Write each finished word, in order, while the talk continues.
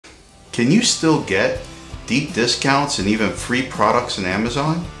Can you still get deep discounts and even free products on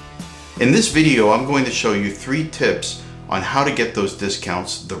Amazon? In this video, I'm going to show you 3 tips on how to get those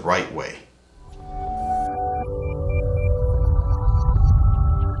discounts the right way.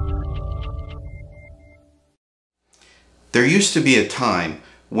 There used to be a time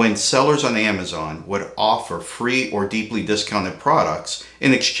when sellers on Amazon would offer free or deeply discounted products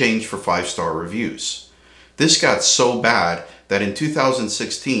in exchange for 5-star reviews. This got so bad that in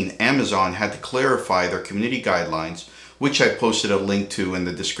 2016, Amazon had to clarify their community guidelines, which I posted a link to in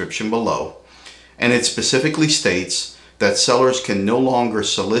the description below. And it specifically states that sellers can no longer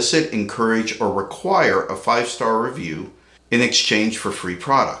solicit, encourage, or require a 5-star review in exchange for free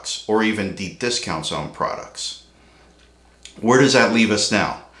products or even deep discounts on products. Where does that leave us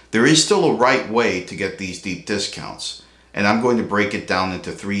now? There is still a right way to get these deep discounts, and I'm going to break it down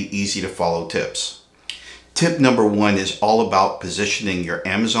into 3 easy to follow tips. Tip number 1 is all about positioning your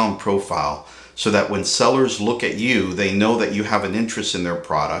Amazon profile so that when sellers look at you, they know that you have an interest in their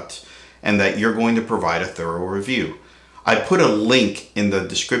product and that you're going to provide a thorough review. I put a link in the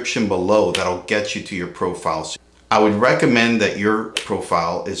description below that'll get you to your profile. I would recommend that your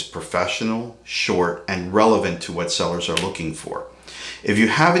profile is professional, short, and relevant to what sellers are looking for. If you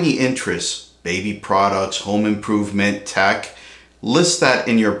have any interests, baby products, home improvement, tech, list that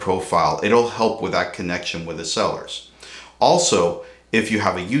in your profile. It'll help with that connection with the sellers. Also, if you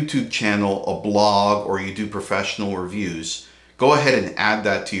have a YouTube channel, a blog, or you do professional reviews, go ahead and add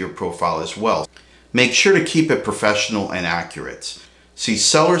that to your profile as well. Make sure to keep it professional and accurate. See,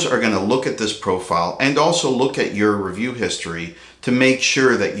 sellers are going to look at this profile and also look at your review history to make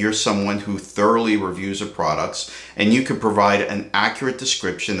sure that you're someone who thoroughly reviews the products and you can provide an accurate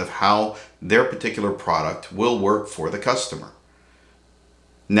description of how their particular product will work for the customer.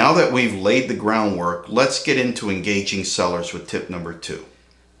 Now that we've laid the groundwork, let's get into engaging sellers with tip number 2.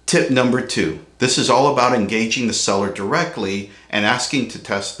 Tip number 2. This is all about engaging the seller directly and asking to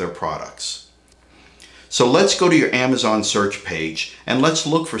test their products. So let's go to your Amazon search page and let's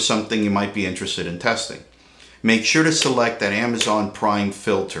look for something you might be interested in testing. Make sure to select that Amazon Prime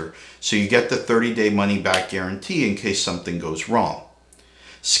filter so you get the 30-day money-back guarantee in case something goes wrong.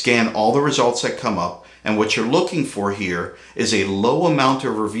 Scan all the results that come up, and what you're looking for here is a low amount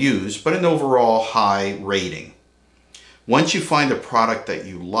of reviews but an overall high rating. Once you find a product that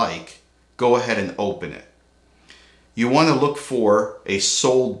you like, go ahead and open it. You want to look for a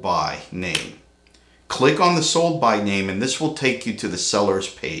sold by name. Click on the sold by name and this will take you to the seller's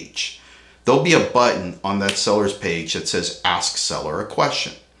page. There'll be a button on that seller's page that says Ask Seller a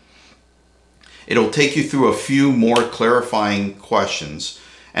Question. It'll take you through a few more clarifying questions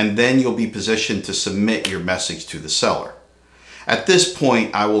and then you'll be positioned to submit your message to the seller. At this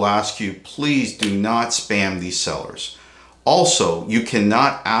point, I will ask you, please do not spam these sellers. Also, you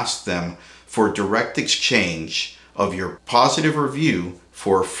cannot ask them for direct exchange of your positive review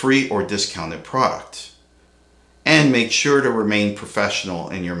for a free or discounted product. And make sure to remain professional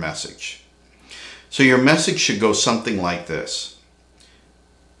in your message. So your message should go something like this.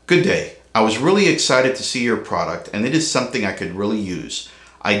 Good day. I was really excited to see your product and it is something I could really use.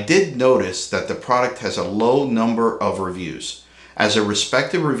 I did notice that the product has a low number of reviews. As a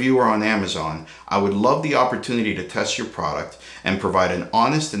respected reviewer on Amazon, I would love the opportunity to test your product and provide an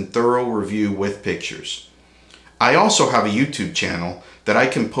honest and thorough review with pictures. I also have a YouTube channel that I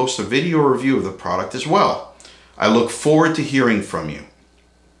can post a video review of the product as well. I look forward to hearing from you.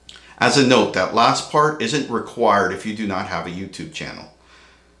 As a note, that last part isn't required if you do not have a YouTube channel.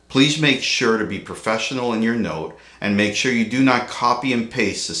 Please make sure to be professional in your note and make sure you do not copy and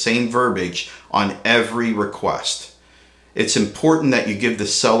paste the same verbiage on every request. It's important that you give the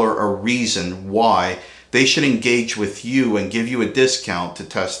seller a reason why they should engage with you and give you a discount to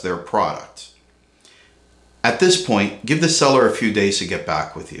test their product. At this point, give the seller a few days to get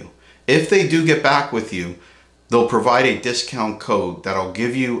back with you. If they do get back with you, they'll provide a discount code that'll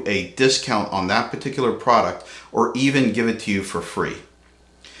give you a discount on that particular product or even give it to you for free.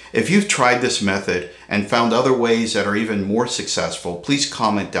 If you've tried this method and found other ways that are even more successful, please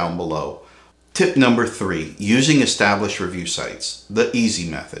comment down below. Tip number 3, using established review sites, the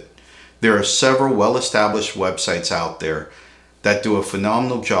easy method. There are several well-established websites out there that do a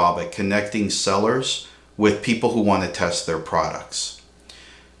phenomenal job at connecting sellers with people who want to test their products.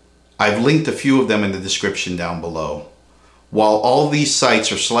 I've linked a few of them in the description down below. While all these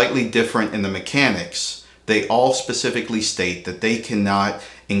sites are slightly different in the mechanics, they all specifically state that they cannot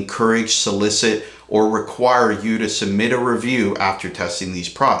encourage, solicit, or require you to submit a review after testing these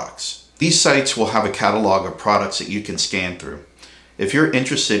products. These sites will have a catalog of products that you can scan through. If you're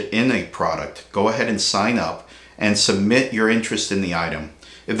interested in a product, go ahead and sign up and submit your interest in the item.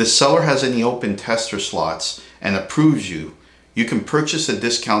 If the seller has any open tester slots and approves you, you can purchase a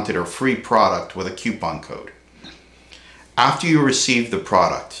discounted or free product with a coupon code. After you receive the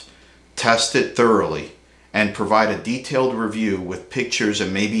product, test it thoroughly and provide a detailed review with pictures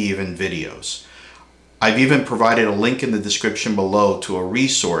and maybe even videos. I've even provided a link in the description below to a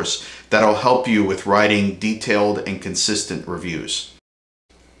resource that'll help you with writing detailed and consistent reviews.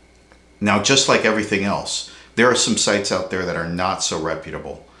 Now, just like everything else, there are some sites out there that are not so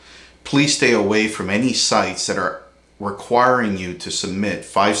reputable. Please stay away from any sites that are requiring you to submit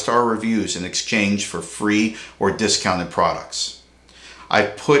 5-star reviews in exchange for free or discounted products.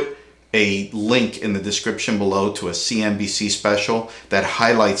 I've put a link in the description below to a CNBC special that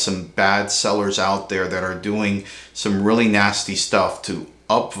highlights some bad sellers out there that are doing some really nasty stuff to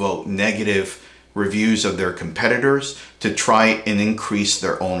upvote negative reviews of their competitors to try and increase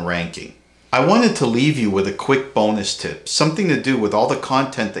their own ranking. I wanted to leave you with a quick bonus tip, something to do with all the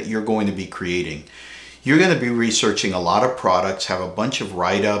content that you're going to be creating. You're going to be researching a lot of products, have a bunch of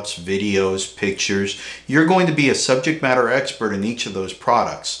write-ups, videos, pictures. You're going to be a subject matter expert in each of those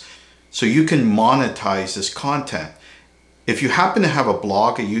products, so you can monetize this content. If you happen to have a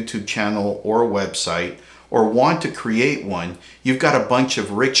blog, a YouTube channel, or a website, or want to create one, you've got a bunch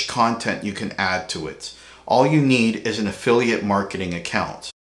of rich content you can add to it. All you need is an affiliate marketing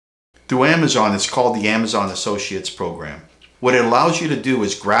account. Through Amazon, it's called the Amazon Associates Program. What it allows you to do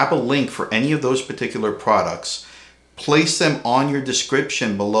is grab a link for any of those particular products, place them on your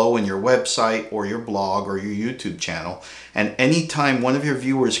description below in your website or your blog or your YouTube channel, and anytime one of your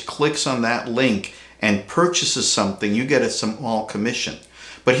viewers clicks on that link and purchases something, you get a small commission.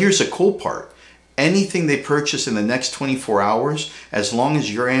 But here's the cool part. Anything they purchase in the next 24 hours, as long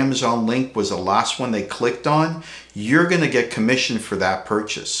as your Amazon link was the last one they clicked on, you're going to get commission for that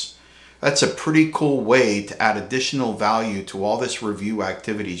purchase. That's a pretty cool way to add additional value to all this review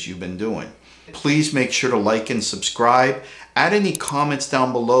activities you've been doing. Please make sure to like and subscribe. Add any comments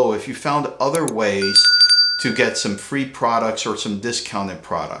down below if you found other ways to get some free products or some discounted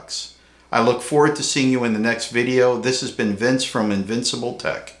products. I look forward to seeing you in the next video. This has been Vince from Invincible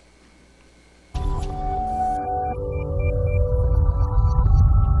Tech.